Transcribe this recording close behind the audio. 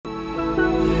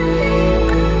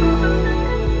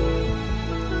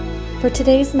For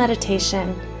today's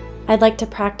meditation, I'd like to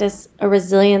practice a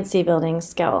resiliency building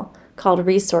skill called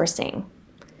resourcing.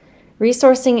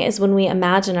 Resourcing is when we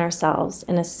imagine ourselves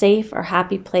in a safe or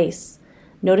happy place,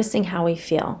 noticing how we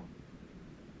feel.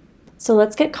 So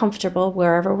let's get comfortable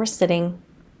wherever we're sitting.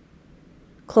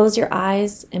 Close your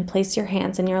eyes and place your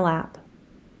hands in your lap.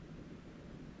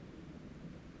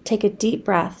 Take a deep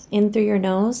breath in through your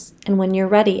nose, and when you're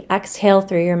ready, exhale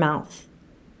through your mouth.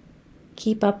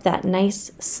 Keep up that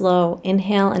nice, slow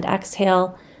inhale and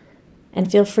exhale,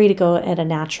 and feel free to go at a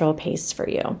natural pace for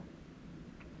you.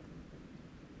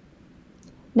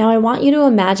 Now I want you to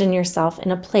imagine yourself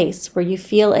in a place where you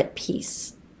feel at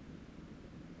peace.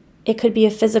 It could be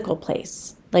a physical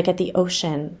place, like at the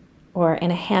ocean or in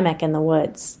a hammock in the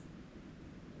woods.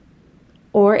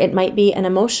 Or it might be an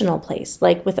emotional place,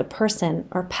 like with a person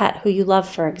or pet who you love,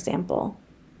 for example.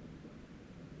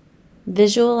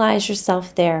 Visualize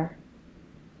yourself there.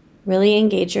 Really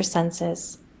engage your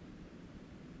senses.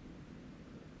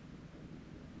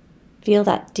 Feel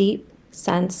that deep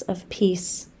sense of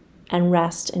peace and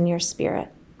rest in your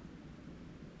spirit.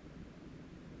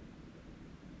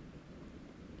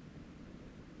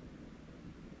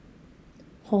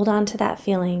 Hold on to that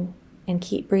feeling and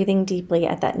keep breathing deeply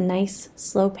at that nice,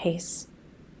 slow pace.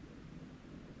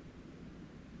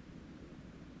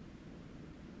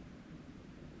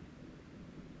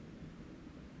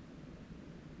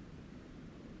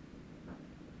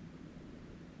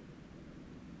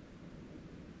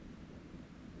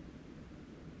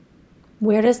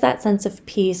 Where does that sense of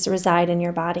peace reside in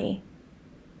your body?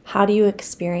 How do you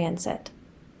experience it?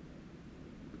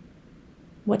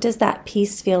 What does that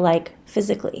peace feel like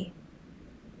physically,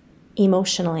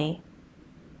 emotionally,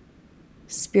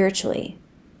 spiritually?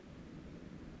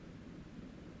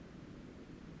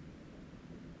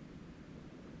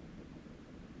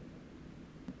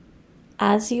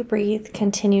 As you breathe,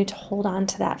 continue to hold on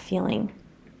to that feeling.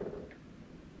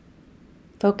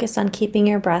 Focus on keeping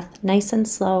your breath nice and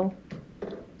slow.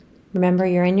 Remember,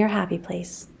 you're in your happy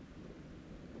place.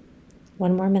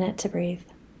 1 more minute to breathe.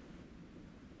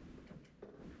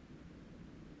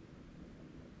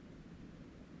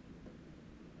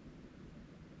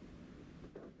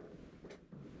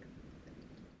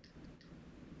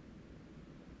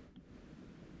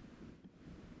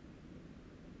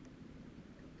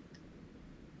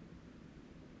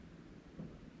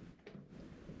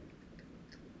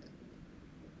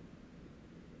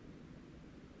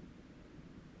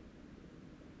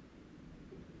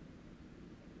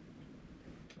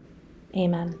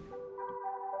 Amen.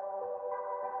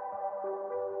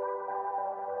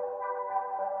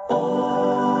 All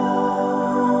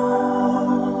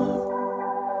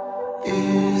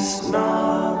is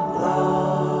not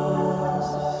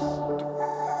lost,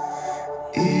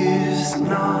 is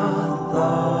not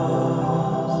lost.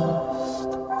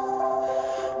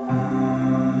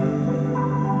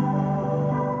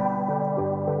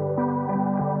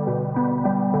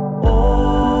 All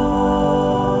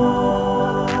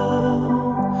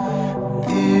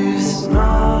is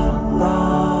not lost,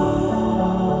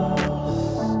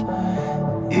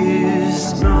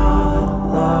 is not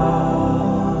lost.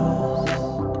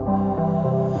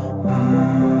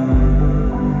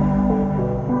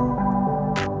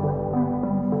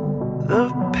 The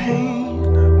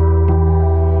pain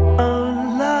of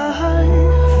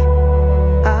life,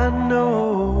 I know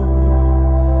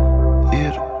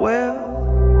it well,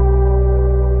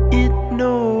 it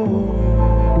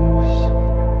knows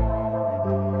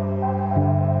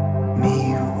me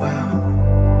well.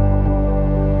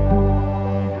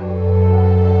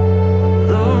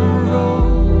 The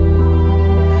road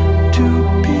to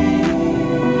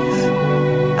peace,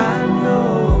 I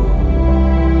know,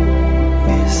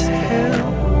 is hell,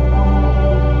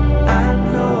 I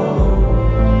know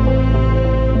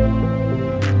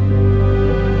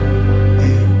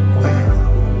it well.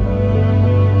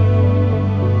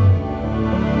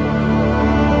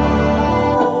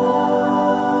 All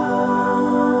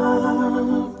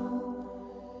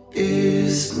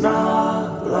is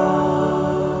not lost,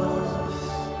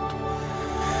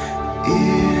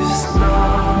 is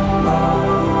not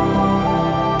lost.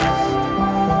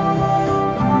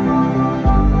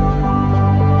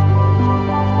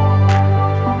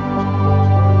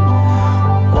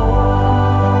 All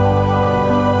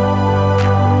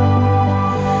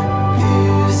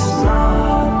is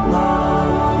not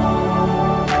lost,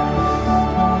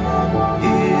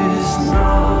 is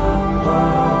not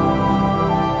lost.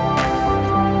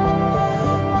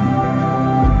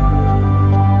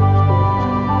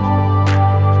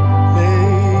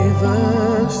 May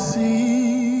the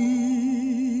seeds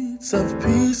of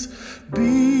peace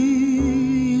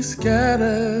be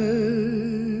scattered,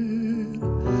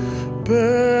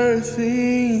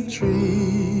 birthing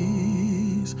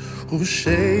trees whose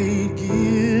shade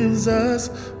gives us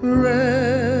rest.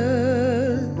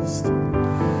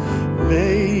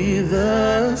 May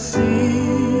the seeds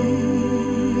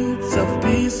of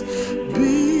peace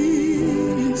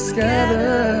be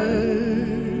scattered,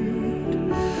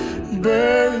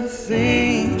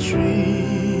 birthing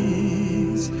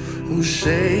trees whose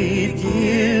shade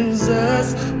gives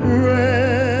us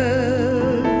rest.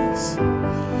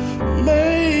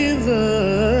 May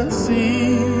the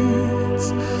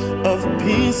seeds of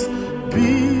peace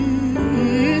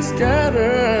be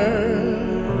scattered,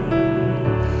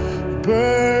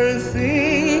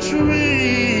 birthing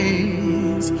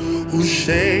trees whose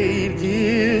shade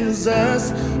gives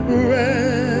us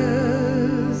rest.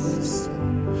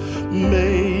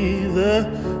 May the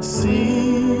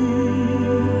seeds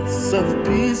of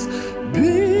peace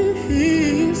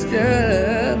be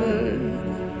scattered,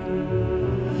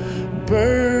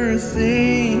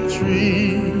 birthing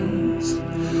trees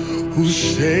whose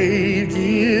shade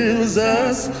gives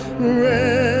us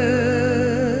rest.